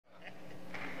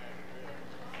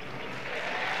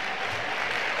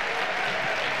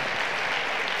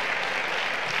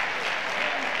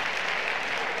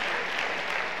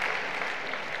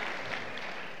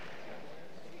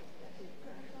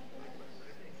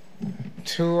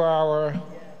to our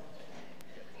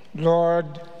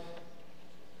Lord,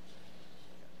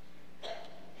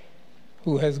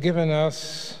 who has given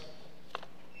us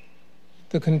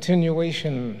the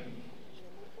continuation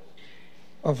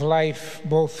of life,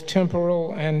 both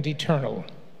temporal and eternal.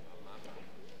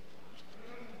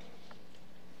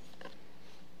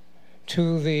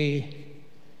 To the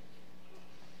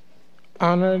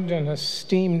honored and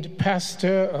esteemed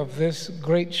pastor of this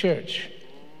great church,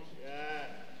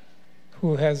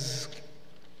 who has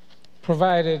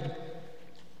provided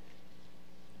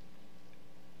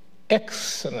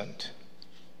excellent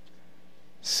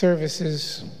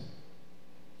services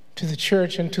to the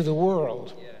church and to the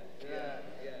world.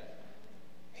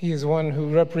 He is one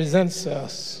who represents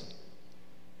us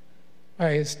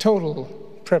by his total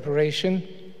preparation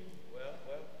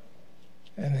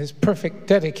and his perfect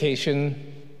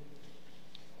dedication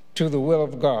to the will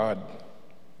of God.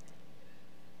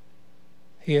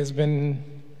 He has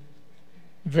been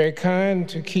very kind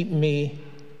to keep me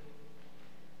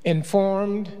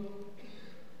informed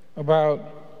about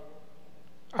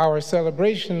our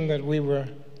celebration that we were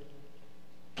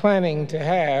planning to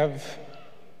have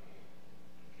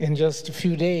in just a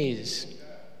few days.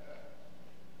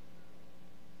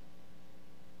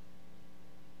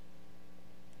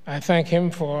 I thank him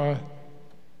for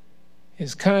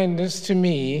his kindness to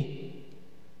me,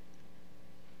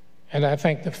 and I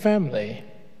thank the family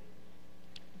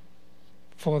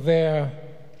for their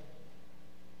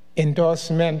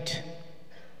endorsement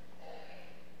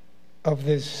of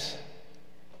this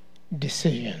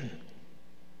decision.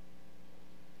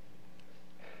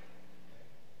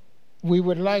 We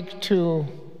would like to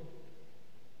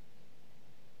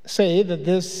say that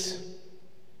this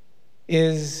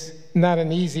is not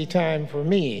an easy time for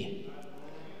me.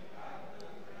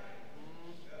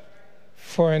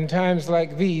 For in times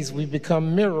like these, we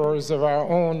become mirrors of our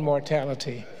own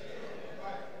mortality.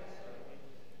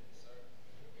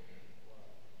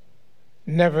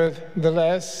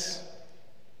 Nevertheless,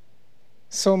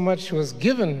 so much was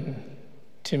given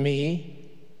to me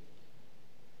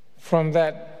from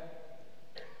that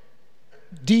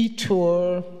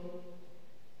detour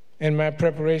in my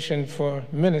preparation for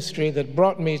ministry that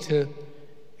brought me to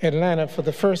Atlanta for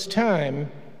the first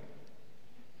time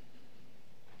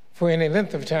for any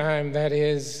length of time, that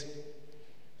is,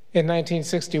 in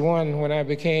 1961, when I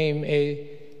became a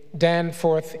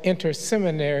Danforth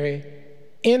Inter-Seminary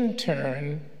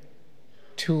intern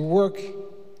to work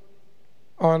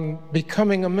on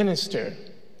becoming a minister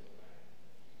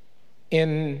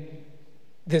in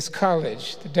this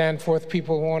college. The Danforth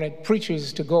people wanted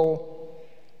preachers to go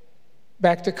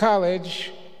back to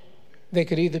college. They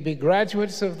could either be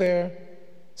graduates of their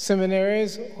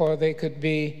seminaries or they could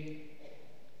be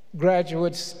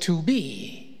graduates to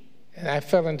be. And I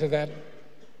fell into that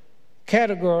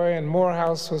category, and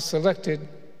Morehouse was selected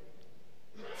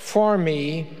for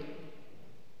me,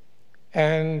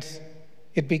 and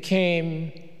it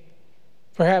became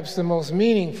perhaps the most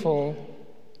meaningful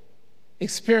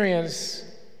experience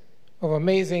of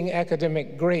amazing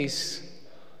academic grace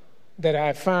that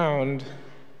I found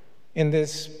in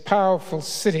this powerful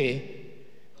city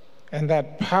and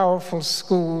that powerful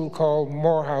school called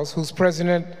Morehouse, whose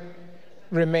president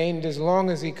remained as long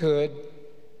as he could.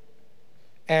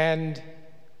 And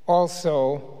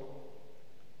also,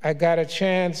 I got a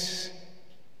chance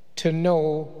to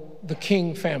know the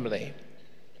King family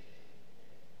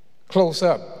close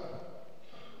up,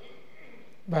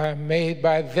 made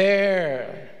by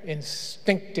their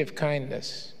instinctive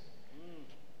kindness.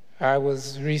 I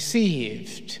was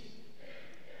received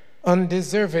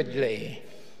undeservedly,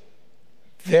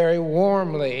 very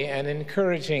warmly and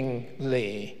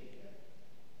encouragingly.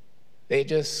 They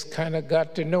just kind of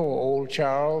got to know old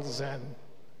Charles, and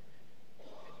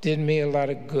it did me a lot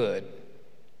of good.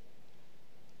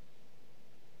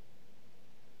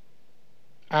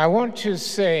 I want to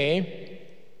say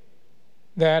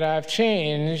that I've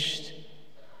changed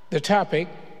the topic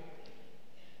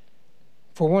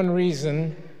for one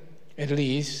reason, at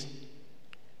least,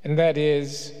 and that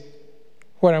is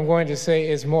what I'm going to say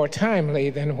is more timely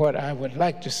than what I would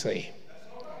like to say.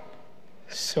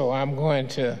 So I'm going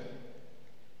to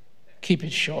keep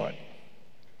it short.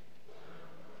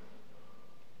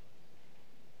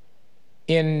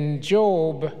 In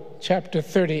Job chapter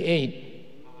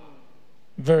 38,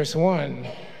 verse 1,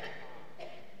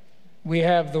 we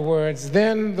have the words,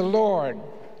 "Then the Lord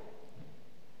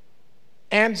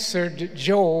answered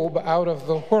Job out of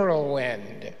the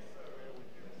whirlwind."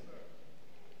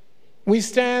 We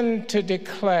stand to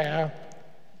declare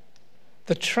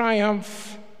the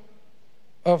triumph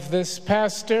of this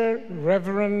pastor,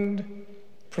 Reverend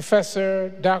Professor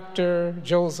Dr.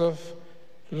 Joseph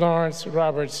Lawrence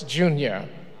Roberts, Jr.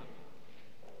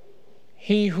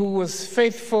 He who was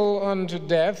faithful unto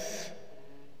death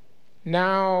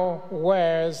now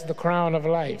wears the crown of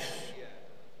life.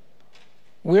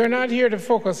 We're not here to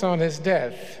focus on his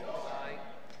death,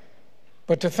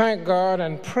 but to thank God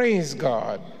and praise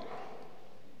God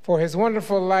for his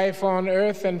wonderful life on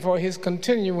earth and for his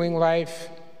continuing life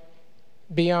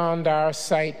beyond our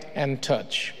sight and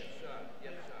touch.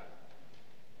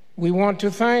 We want to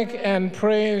thank and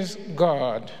praise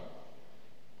God,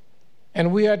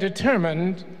 and we are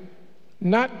determined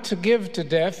not to give to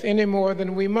death any more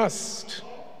than we must.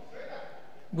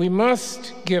 We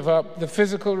must give up the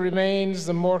physical remains,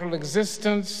 the mortal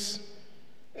existence,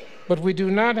 but we do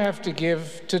not have to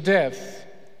give to death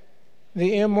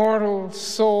the immortal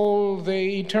soul,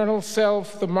 the eternal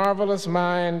self, the marvelous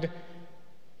mind,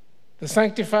 the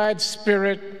sanctified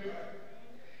spirit,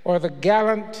 or the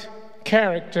gallant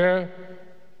character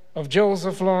of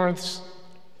Joseph Lawrence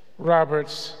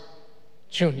Roberts,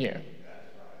 Jr.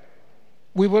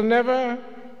 We will never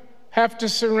have to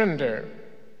surrender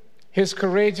his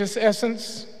courageous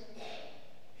essence,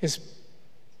 his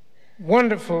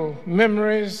wonderful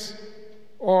memories,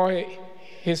 or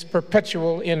his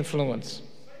perpetual influence.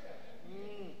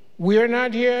 We are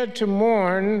not here to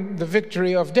mourn the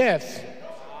victory of death,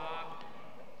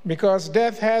 because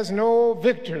death has no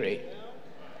victory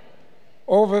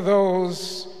over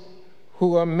those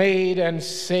who are made and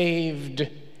saved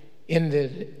in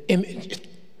the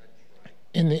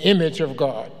image of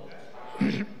God.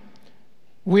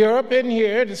 We are up in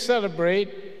here to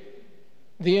celebrate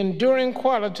the enduring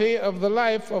quality of the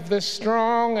life of this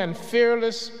strong and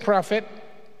fearless prophet,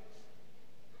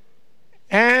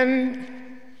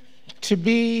 and to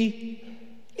be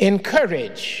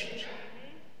encouraged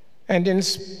and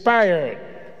inspired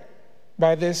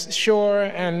by this sure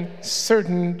and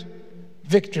certain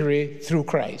victory through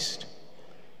Christ.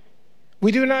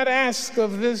 We do not ask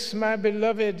of this, my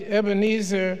beloved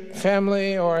Ebenezer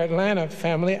family or Atlanta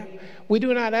family, we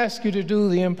do not ask you to do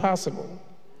the impossible.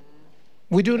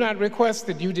 We do not request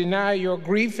that you deny your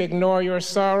grief, ignore your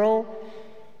sorrow,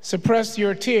 suppress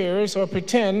your tears, or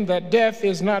pretend that death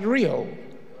is not real.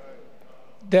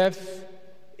 Death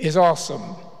is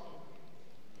awesome.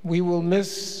 We will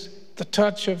miss the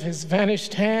touch of his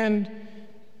vanished hand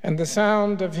and the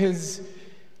sound of his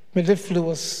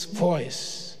mellifluous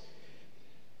voice.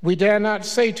 We dare not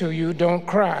say to you, don't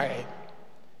cry,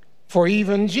 for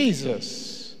even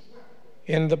Jesus,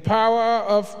 in the power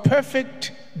of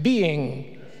perfect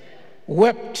being,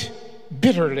 wept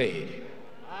bitterly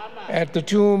at the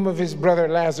tomb of his brother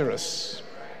Lazarus.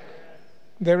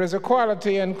 There is a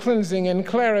quality and cleansing and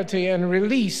clarity and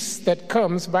release that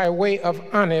comes by way of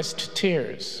honest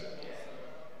tears.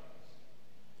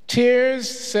 Tears,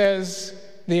 says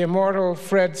the immortal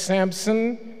Fred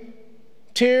Sampson,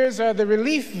 tears are the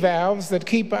relief valves that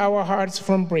keep our hearts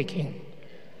from breaking.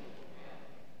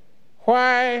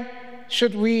 Why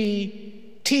should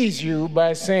we tease you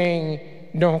by saying,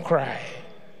 don't cry?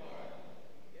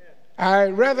 I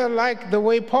rather like the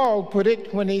way Paul put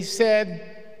it when he said,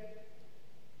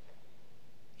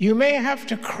 you may have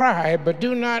to cry, but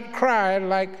do not cry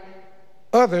like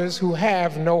others who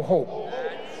have no hope.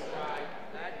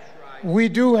 We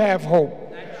do have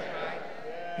hope,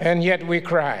 and yet we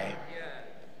cry.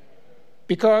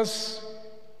 Because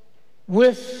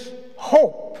with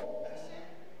hope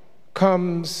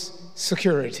comes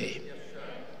security.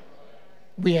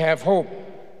 We have hope.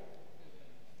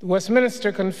 The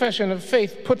Westminster Confession of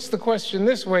Faith puts the question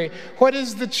this way: what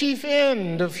is the chief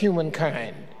end of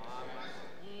humankind?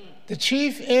 The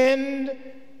chief end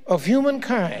of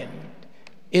humankind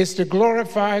is to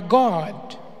glorify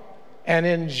God and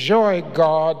enjoy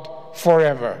God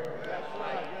forever.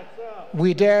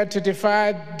 We dare to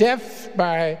defy death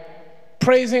by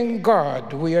praising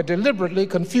God. We are deliberately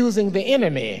confusing the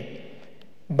enemy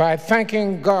by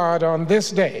thanking God on this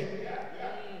day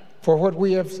for what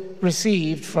we have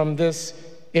received from this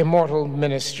immortal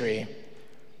ministry.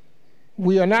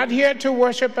 We are not here to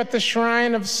worship at the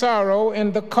shrine of sorrow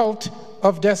in the cult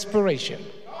of desperation,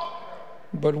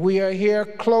 but we are here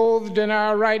clothed in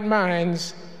our right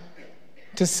minds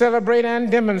to celebrate and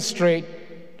demonstrate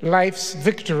life's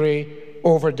victory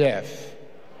over death.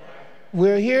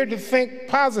 We're here to think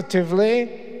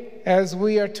positively, as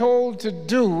we are told to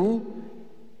do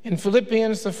in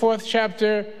Philippians, the 4th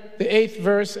chapter, the 8th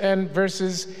verse, and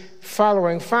verses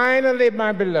following. Finally,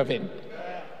 my beloved,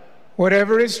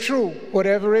 whatever is true,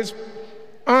 whatever is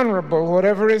honorable,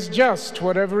 whatever is just,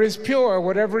 whatever is pure,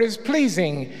 whatever is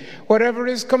pleasing, whatever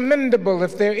is commendable,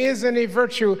 if there is any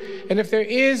virtue and if there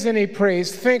is any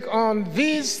praise, think on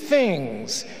these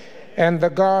things, and the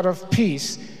God of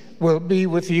peace will be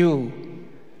with you.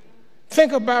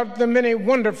 Think about the many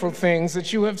wonderful things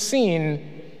that you have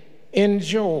seen in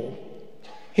Job.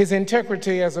 His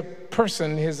integrity as a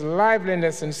person, his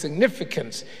liveliness and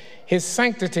significance, his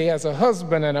sanctity as a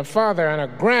husband and a father and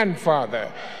a grandfather,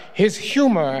 his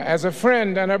humor as a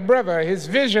friend and a brother, his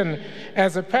vision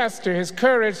as a pastor, his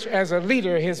courage as a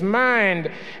leader, his mind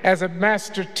as a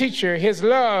master teacher, his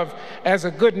love as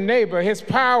a good neighbor, his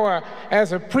power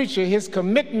as a preacher, his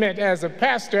commitment as a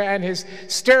pastor, and his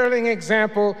sterling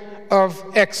example of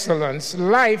excellence.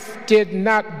 Life did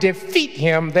not defeat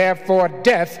him, therefore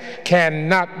death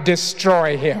cannot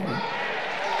destroy him.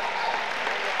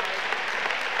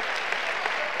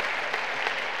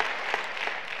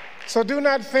 So do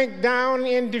not think down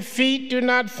in defeat. Do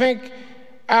not think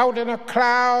out in a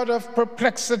cloud of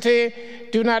perplexity.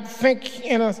 Do not think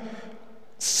in a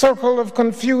circle of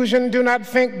confusion. Do not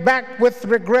think back with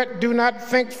regret. Do not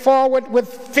think forward with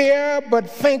fear, but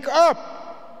think up.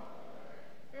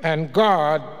 And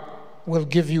God will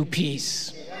give you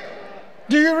peace.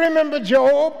 Do you remember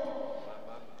Job?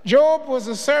 Job was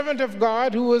a servant of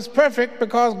God who was perfect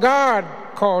because God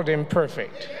called him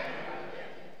perfect.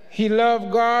 He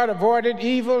loved God, avoided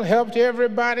evil, helped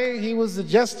everybody. He was the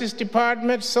Justice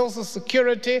Department, Social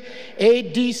Security,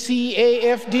 ADC,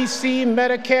 AFDC,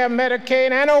 Medicare,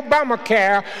 Medicaid, and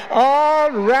Obamacare,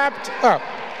 all wrapped up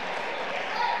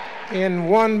in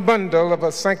one bundle of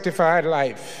a sanctified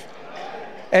life.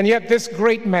 And yet this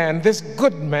great man, this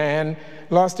good man,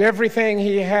 lost everything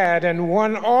he had in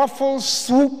one awful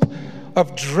swoop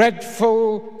of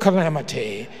dreadful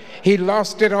calamity. He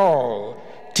lost it all.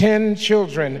 10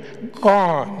 children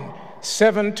gone,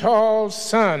 7 tall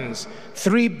sons,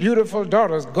 3 beautiful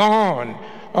daughters gone,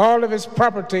 all of his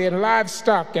property and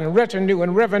livestock and retinue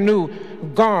and revenue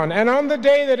gone. And on the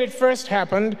day that it first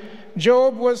happened,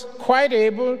 Job was quite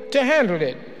able to handle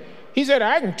it. He said,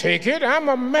 I can take it. I'm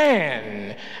a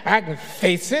man. I can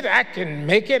face it. I can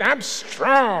make it. I'm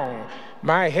strong.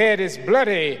 My head is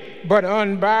bloody, but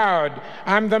unbowed.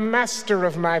 I'm the master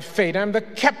of my fate. I'm the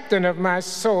captain of my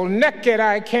soul. Naked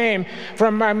I came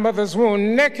from my mother's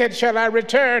womb. Naked shall I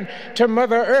return to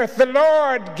Mother Earth. The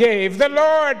Lord gave. The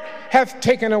Lord hath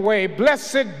taken away.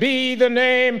 Blessed be the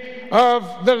name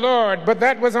of the Lord. But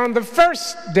that was on the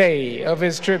first day of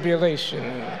his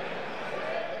tribulation.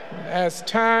 As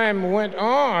time went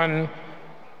on,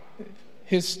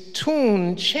 his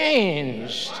tune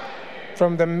changed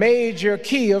from the major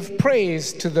key of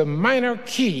praise to the minor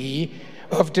key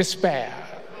of despair.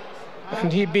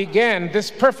 And he began,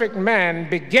 this perfect man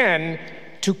began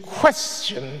to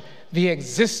question the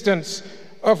existence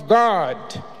of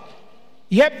God.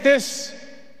 Yet this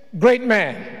great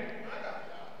man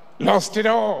lost it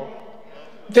all.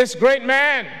 This great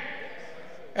man.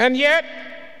 And yet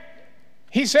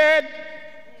he said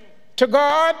to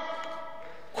God,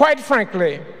 quite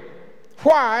frankly,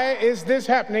 why is this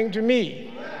happening to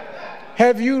me?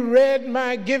 Have you read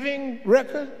my giving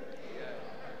record?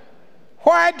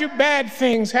 Why do bad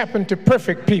things happen to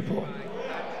perfect people?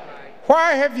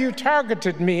 Why have you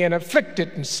targeted me and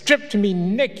afflicted and stripped me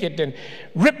naked and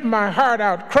ripped my heart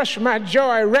out, crushed my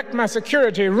joy, wrecked my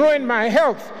security, ruined my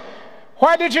health?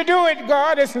 Why did you do it,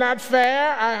 God? It's not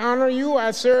fair. I honor you,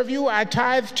 I serve you, I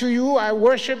tithe to you, I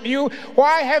worship you.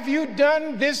 Why have you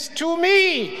done this to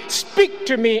me? Speak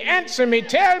to me, answer me,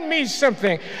 tell me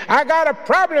something. I got a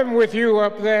problem with you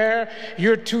up there.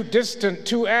 You're too distant,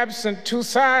 too absent, too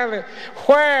silent.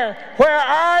 Where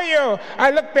are you?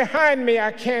 I look behind me,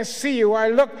 I can't see you. I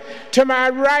look to my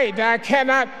right, I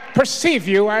cannot perceive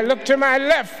you. I look to my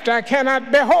left, I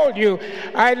cannot behold you.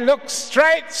 I look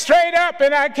straight up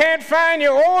and I can't find you.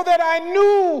 Oh, that I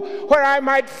knew where I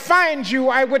might find you,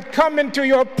 I would come into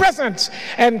your presence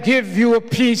and give you a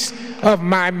piece of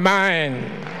my mind.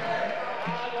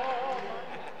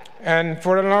 And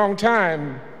for a long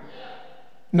time,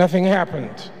 nothing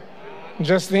happened.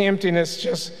 Just the emptiness,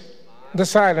 just the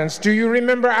silence. Do you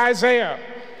remember Isaiah,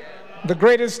 the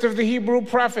greatest of the Hebrew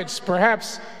prophets?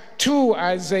 Perhaps 2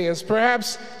 Isaiahs,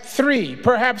 perhaps 3,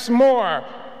 perhaps more.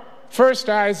 First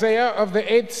Isaiah of the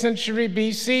 8th century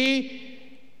BC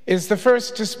is the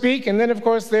first to speak, and then of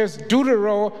course there's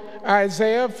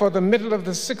Deutero-Isaiah for the middle of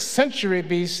the 6th century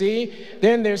BC.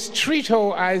 Then there's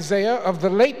Trito-Isaiah of the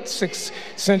late 6th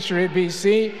century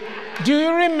BC. Do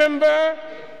you remember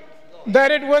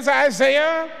that it was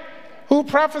Isaiah who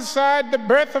prophesied the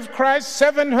birth of Christ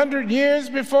 700 years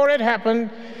before it happened?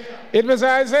 It was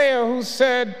Isaiah who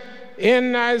said,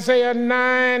 in Isaiah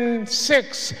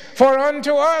 9:6, for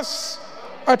unto us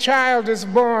a child is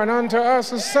born, unto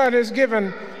us a son is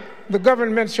given. The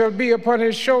government shall be upon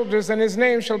his shoulders, and his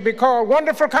name shall be called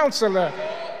Wonderful Counselor,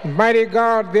 Mighty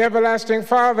God, the Everlasting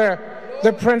Father,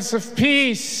 the Prince of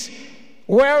Peace.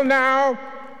 Well, now,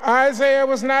 Isaiah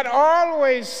was not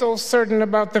always so certain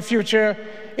about the future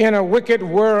in a wicked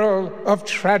world of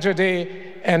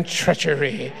tragedy and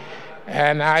treachery.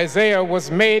 And Isaiah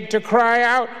was made to cry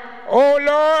out, "Oh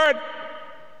Lord,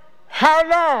 how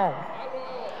long?"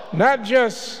 Not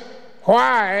just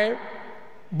why,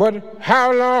 but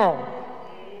how long?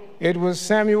 It was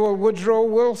Samuel Woodrow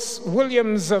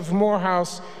Williams of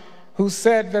Morehouse who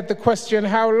said that the question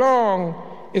how long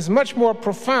is much more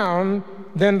profound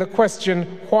than the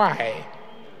question why.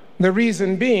 The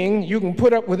reason being, you can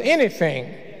put up with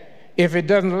anything if it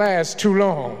doesn't last too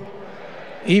long,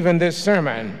 even this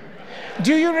sermon.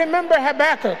 Do you remember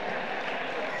Habakkuk,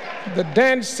 the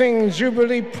dancing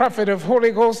Jubilee prophet of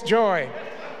Holy Ghost joy?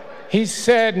 He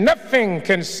said, "Nothing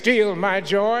can steal my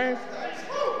joy.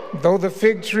 Though the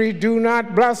fig tree do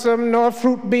not blossom, nor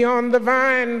fruit be on the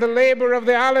vine, the labor of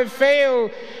the olive fail,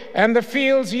 and the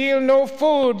fields yield no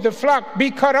food, the flock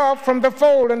be cut off from the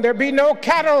fold, and there be no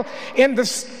cattle in the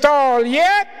stall.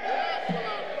 Yet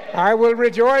I will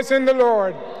rejoice in the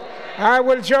Lord. I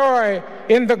will joy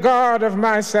in the God of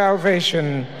my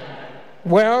salvation."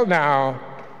 Well, now,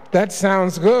 that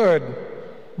sounds good,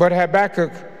 but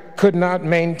Habakkuk could not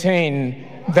maintain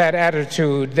that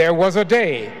attitude. There was a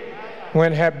day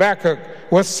when Habakkuk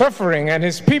was suffering and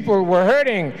his people were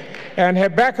hurting, and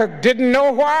Habakkuk didn't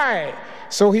know why.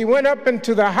 So he went up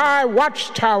into the high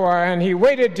watchtower and he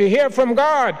waited to hear from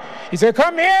God. He said,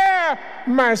 "Come here,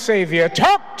 my Savior,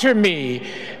 talk to me.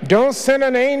 Don't send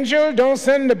an angel, don't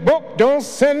send a book, don't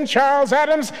send Charles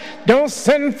Adams, don't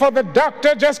send for the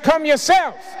doctor, just come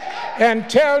yourself and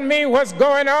tell me what's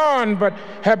going on." But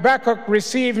Habakkuk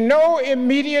received no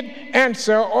immediate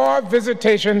answer or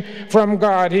visitation from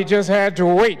God. He just had to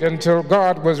wait until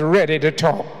God was ready to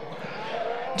talk.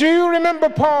 Do you remember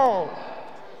Paul,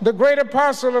 the great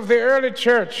apostle of the early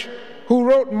church, who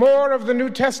wrote more of the New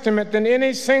Testament than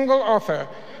any single author?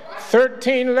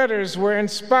 13 letters were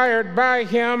inspired by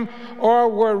him or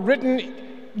were written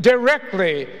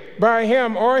directly by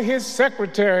him or his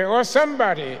secretary or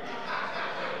somebody.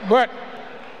 But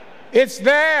it's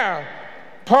there.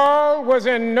 Paul was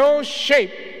in no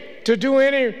shape to do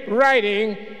any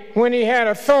writing when he had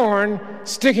a thorn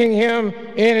sticking him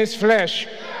in his flesh,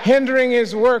 hindering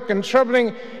his work and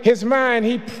troubling his mind.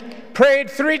 He prayed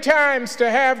 3 times to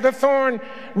have the thorn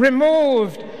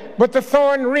removed, but the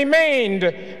thorn remained,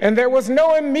 and there was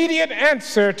no immediate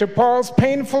answer to Paul's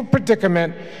painful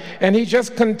predicament, and he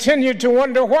just continued to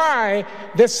wonder why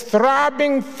this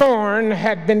throbbing thorn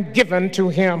had been given to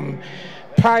him.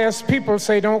 Pious people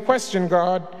say, "Don't question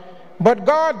God," but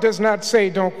God does not say,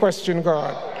 "Don't question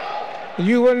God."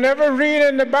 You will never read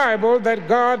in the Bible that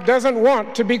God doesn't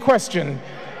want to be questioned.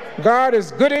 God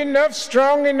is good enough,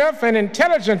 strong enough, and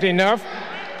intelligent enough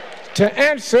to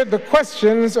answer the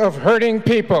questions of hurting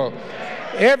people.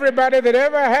 Everybody that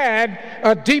ever had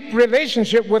a deep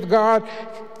relationship with God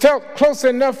felt close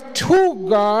enough to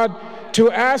God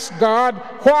to ask God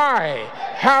why,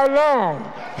 how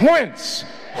long, whence,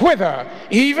 whither.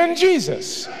 Even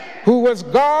Jesus, who was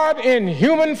God in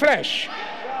human flesh,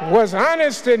 was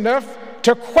honest enough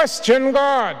to question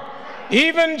God.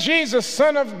 Even Jesus,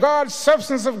 Son of God,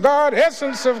 substance of God,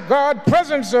 essence of God,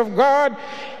 presence of God,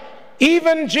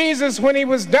 even Jesus, when he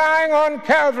was dying on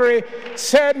Calvary,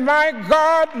 said, my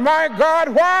God,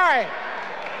 why?"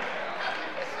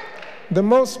 The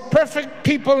most perfect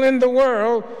people in the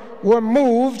world were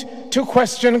moved to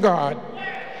question God.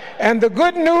 And the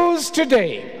good news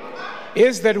today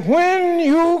is that when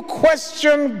you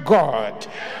question God,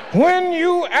 when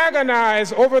you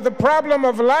agonize over the problem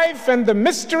of life and the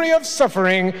mystery of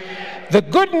suffering, the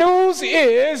good news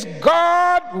is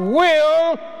God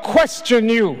will question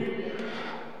you.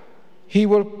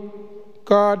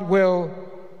 God will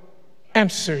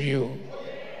answer you.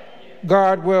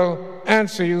 God will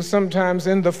answer you sometimes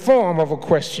in the form of a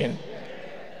question.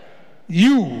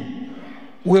 You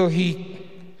will he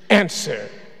answer,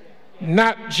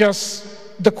 not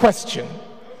just the question.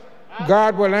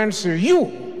 God will answer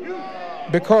you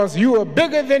because you are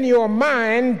bigger than your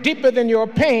mind, deeper than your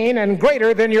pain, and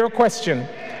greater than your question.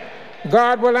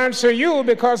 God will answer you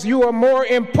because you are more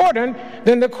important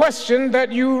than the question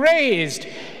that you raised.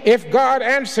 If God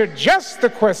answered just the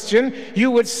question,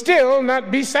 you would still not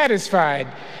be satisfied,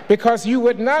 because you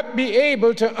would not be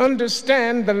able to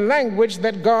understand the language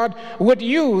that God would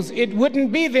use. It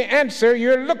wouldn't be the answer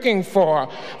you're looking for.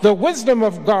 The wisdom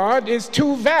of God is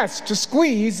too vast to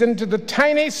squeeze into the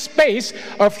tiny space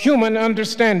of human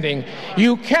understanding.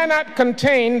 You cannot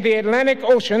contain the Atlantic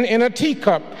Ocean in a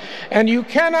teacup, and you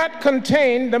cannot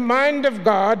contain the mind of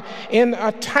God in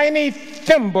a tiny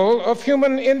thimble of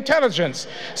human intelligence.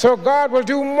 So God will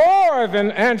do more than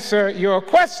answer your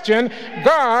question.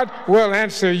 God will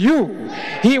answer you.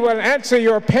 He will answer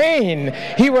your pain.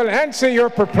 He will answer your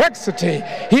perplexity.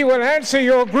 He will answer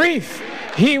your grief.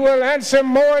 He will answer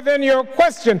more than your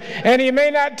question. And he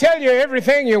may not tell you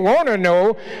everything you want to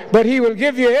know, but he will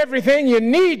give you everything you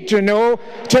need to know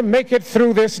to make it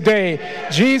through this day.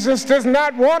 Jesus does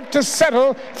not want to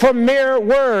settle for mere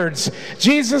words.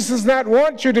 Jesus does not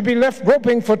want you to be left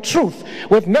groping for truth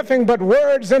with nothing but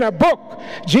words in a book.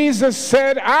 Jesus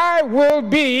said, I will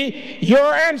be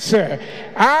your answer.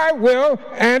 I will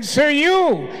answer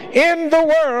you. In the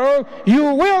world,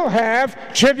 you will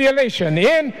have tribulation.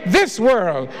 In this world,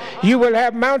 you will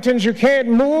have mountains you can't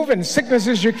move, and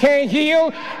sicknesses you can't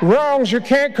heal, wrongs you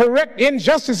can't correct,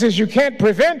 injustices you can't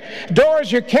prevent,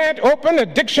 doors you can't open,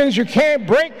 addictions you can't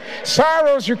break,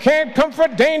 sorrows you can't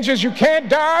comfort, dangers you can't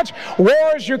dodge,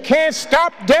 wars you can't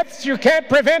stop, deaths you can't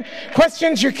prevent,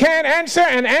 questions you can't answer,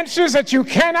 and answers that you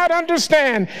cannot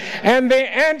understand. And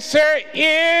the answer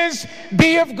is,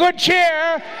 be of good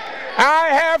cheer. I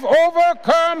have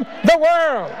overcome the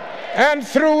world, and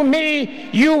through me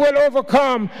you will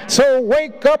overcome. So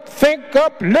wake up, think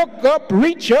up, look up,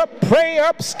 reach up, pray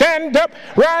up, stand up,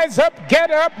 rise up, get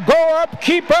up, go up,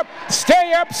 keep up,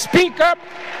 stay up, speak up,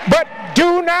 but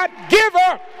do not give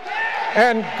up.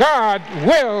 And God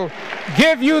will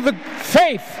give you the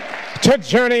faith to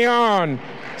journey on.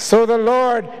 So the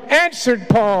Lord answered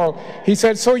Paul. He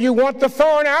said, so you want the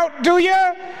thorn out, do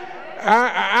you?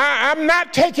 I'm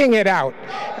not taking it out.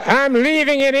 I'm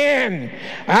leaving it in.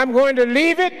 I'm going to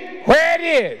leave it where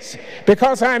it is,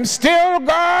 because I'm still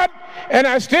God and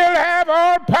I still have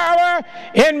all power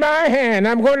in my hand.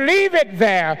 I'm going to leave it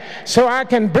there so I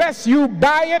can bless you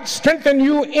by it, strengthen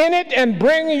you in it, and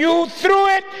bring you through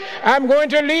it. I'm going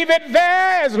to leave it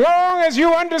there as long as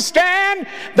you understand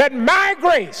that my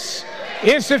grace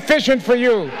is sufficient for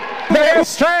you. Their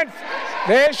strength,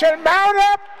 they shall mount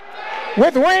up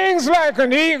with wings like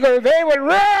an eagle. They will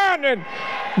run and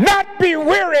not be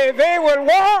weary. They will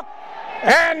walk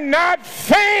and not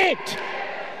faint.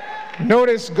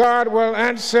 Notice God will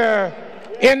answer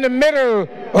in the middle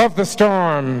of the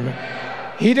storm.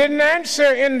 He didn't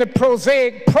answer in the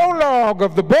prosaic prologue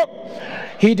of the book.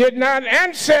 He did not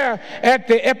answer at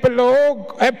the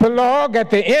epilogue at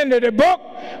the end of the book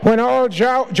when all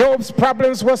Job's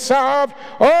problems were solved.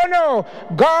 Oh no,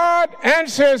 God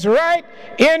answers right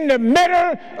in the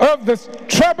middle of the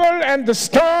trouble, and the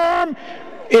storm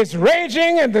is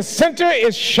raging and the center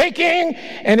is shaking,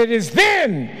 and it is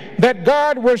then that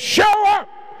God will show up,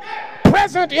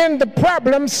 present in the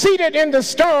problem, seated in the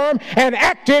storm, and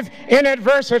active in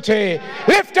adversity.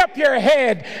 Lift up your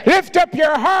head, lift up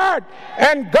your heart,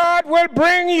 and God will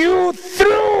bring you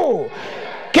through.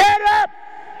 Get up,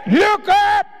 look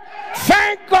up,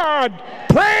 thank God,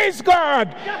 praise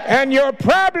God, and your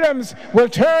problems will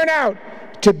turn out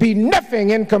to be nothing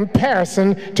in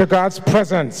comparison to God's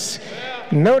presence.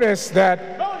 Notice that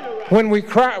when we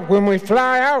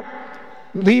fly out,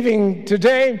 leaving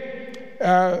today,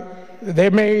 there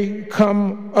may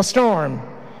come a storm,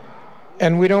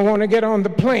 and we don't want to get on the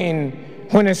plane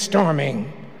when it's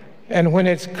storming and when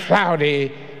it's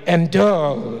cloudy and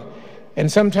dull.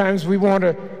 And sometimes we want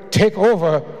to take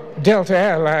over Delta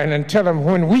Airline and tell them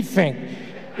when we think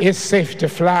it's safe to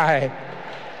fly.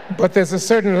 But there's a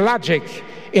certain logic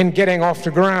in getting off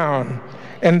the ground,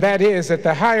 and that is that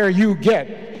the higher you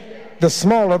get, the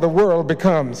smaller the world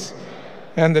becomes.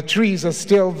 And the trees are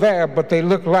still there, but they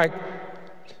look like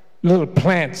little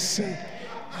plants.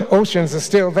 The oceans are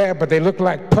still there, but they look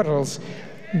like puddles.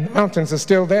 The mountains are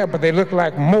still there, but they look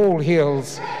like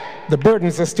molehills. The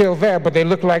burdens are still there, but they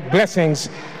look like blessings.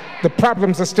 The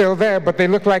problems are still there, but they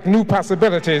look like new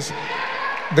possibilities.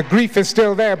 The grief is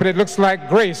still there, but it looks like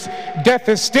grace. Death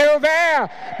is still there,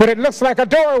 but it looks like a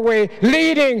doorway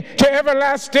leading to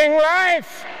everlasting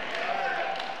life.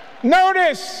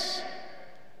 Notice,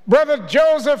 Brother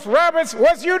Joseph Roberts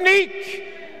was unique.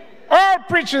 All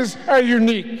preachers are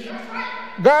unique.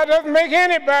 God doesn't make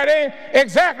anybody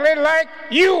exactly like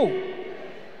you.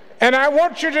 And I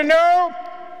want you to know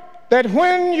that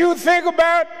when you think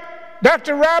about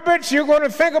Dr. Roberts, you're going to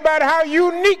think about how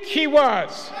unique he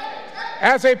was.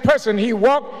 As a person, he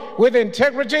walked with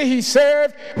integrity, he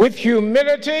served with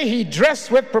humility, he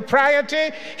dressed with propriety,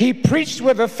 he preached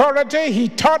with authority, he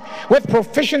taught with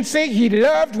proficiency, he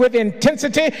loved with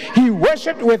intensity, he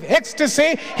worshiped with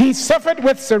ecstasy, he suffered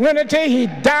with serenity, he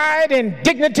died in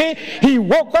dignity, he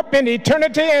woke up in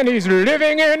eternity, and he's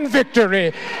living in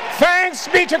victory. Thanks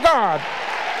be to God.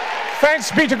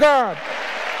 Thanks be to God.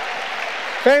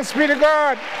 Thanks be to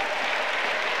God.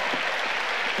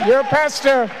 Your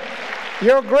pastor,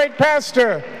 your great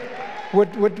pastor,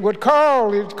 would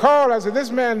call. He'd call. I said, this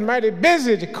man mighty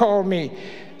busy to call me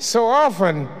so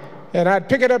often. And I'd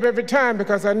pick it up every time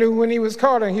because I knew when he was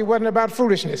calling, he wasn't about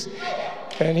foolishness.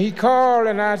 And he'd call,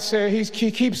 and I'd say, he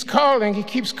keeps calling, he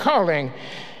keeps calling,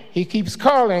 he keeps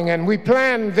calling. And we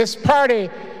planned this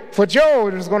party for Joe.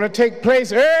 It was going to take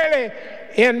place early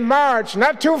in March,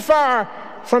 not too far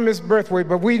from his birthday.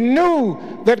 But we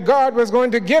knew that God was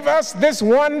going to give us this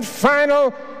one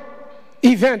final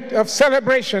event of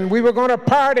celebration. We were going to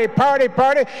party,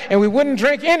 and we wouldn't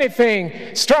drink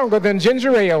anything stronger than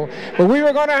ginger ale. But we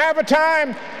were going to have a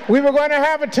time. We were going to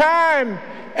have a time.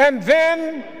 And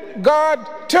then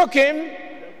God took him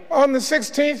on the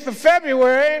 16th of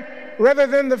February rather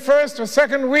than the first or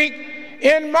second week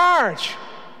in March.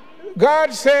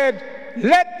 God said,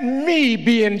 let me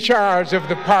be in charge of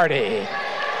the party.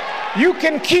 You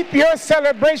can keep your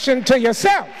celebration to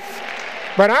yourself,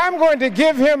 but I'm going to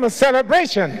give him a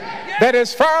celebration that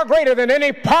is far greater than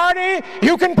any party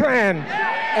you can plan.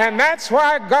 And that's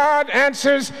why God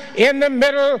answers in the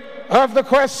middle of the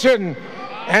question.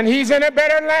 And he's in a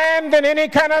better land than any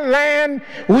kind of land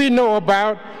we know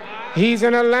about. He's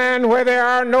in a land where there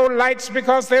are no lights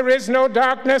because there is no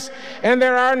darkness, and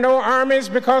there are no armies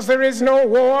because there is no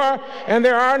war, and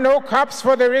there are no cops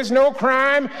for there is no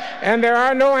crime, and there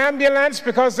are no ambulance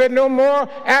because there are no more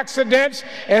accidents,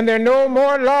 and there are no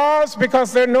more laws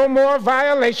because there are no more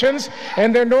violations,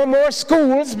 and there are no more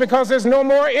schools because there's no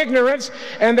more ignorance,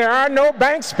 and there are no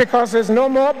banks because there's no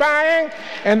more buying,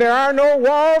 and there are no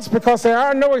walls because there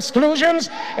are no exclusions,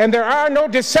 and there are no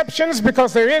deceptions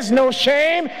because there is no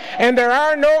shame, and there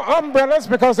are no umbrellas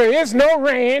because there is no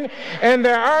rain, and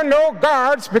there are no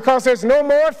guards because there's no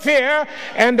more fear,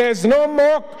 and there's no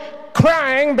more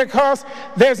crying because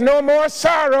there's no more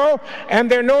sorrow, and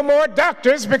there are no more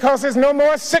doctors because there's no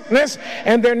more sickness,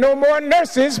 and there are no more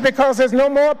nurses because there's no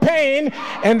more pain,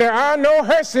 and there are no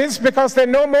hearses because there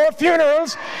are no more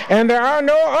funerals, and there are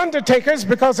no undertakers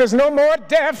because there's no more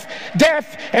death,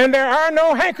 and there are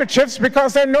no handkerchiefs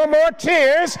because there are no more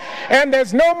tears, and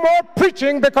there's no more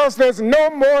preaching because there's no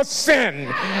more sin.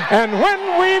 And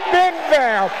when we've been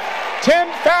there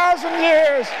 10,000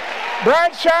 years,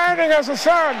 bright shining as the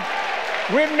sun,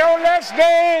 with no less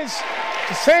days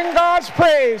to sing God's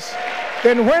praise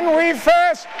than when we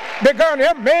first begun.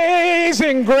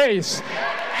 Amazing grace,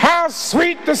 how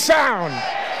sweet the sound.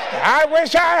 I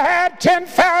wish I had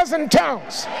 10,000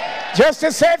 tongues just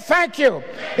to say thank you.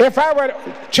 If I were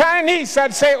Chinese,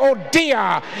 I'd say oh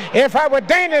dia. If I were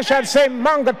Danish, I'd say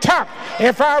mangatak.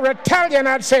 If I were Italian,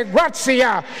 I'd say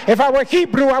grazia. If I were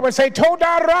Hebrew, I would say toda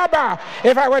raba.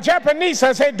 If I were Japanese,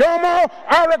 I'd say domo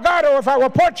arigato. If I were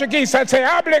Portuguese, I'd say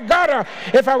obrigado.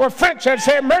 If I were French, I'd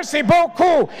say merci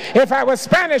beaucoup. If I were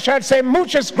Spanish, I'd say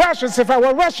muchas gracias. If I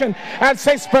were Russian, I'd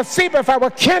say spasiba. If I were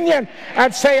Kenyan,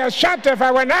 I'd say ashanta. If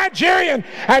I were Nigerian,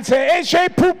 I'd say eshe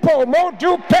pupo mo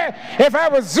dupe. If I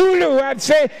was Zulu, I'd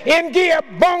say Ingia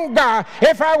Bonga.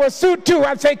 If I was Sutu,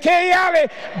 I'd say Keale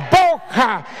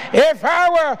Boha. If I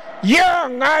were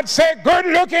young, I'd say good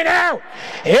looking out.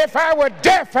 If I were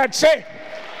deaf, I'd say.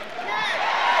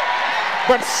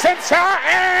 But since I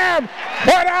am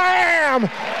what I am,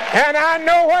 and I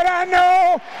know what I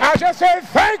know, I just say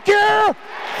thank you,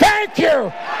 thank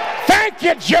you, thank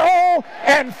you, Joe,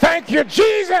 and thank you,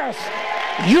 Jesus.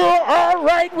 You're all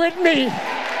right with me.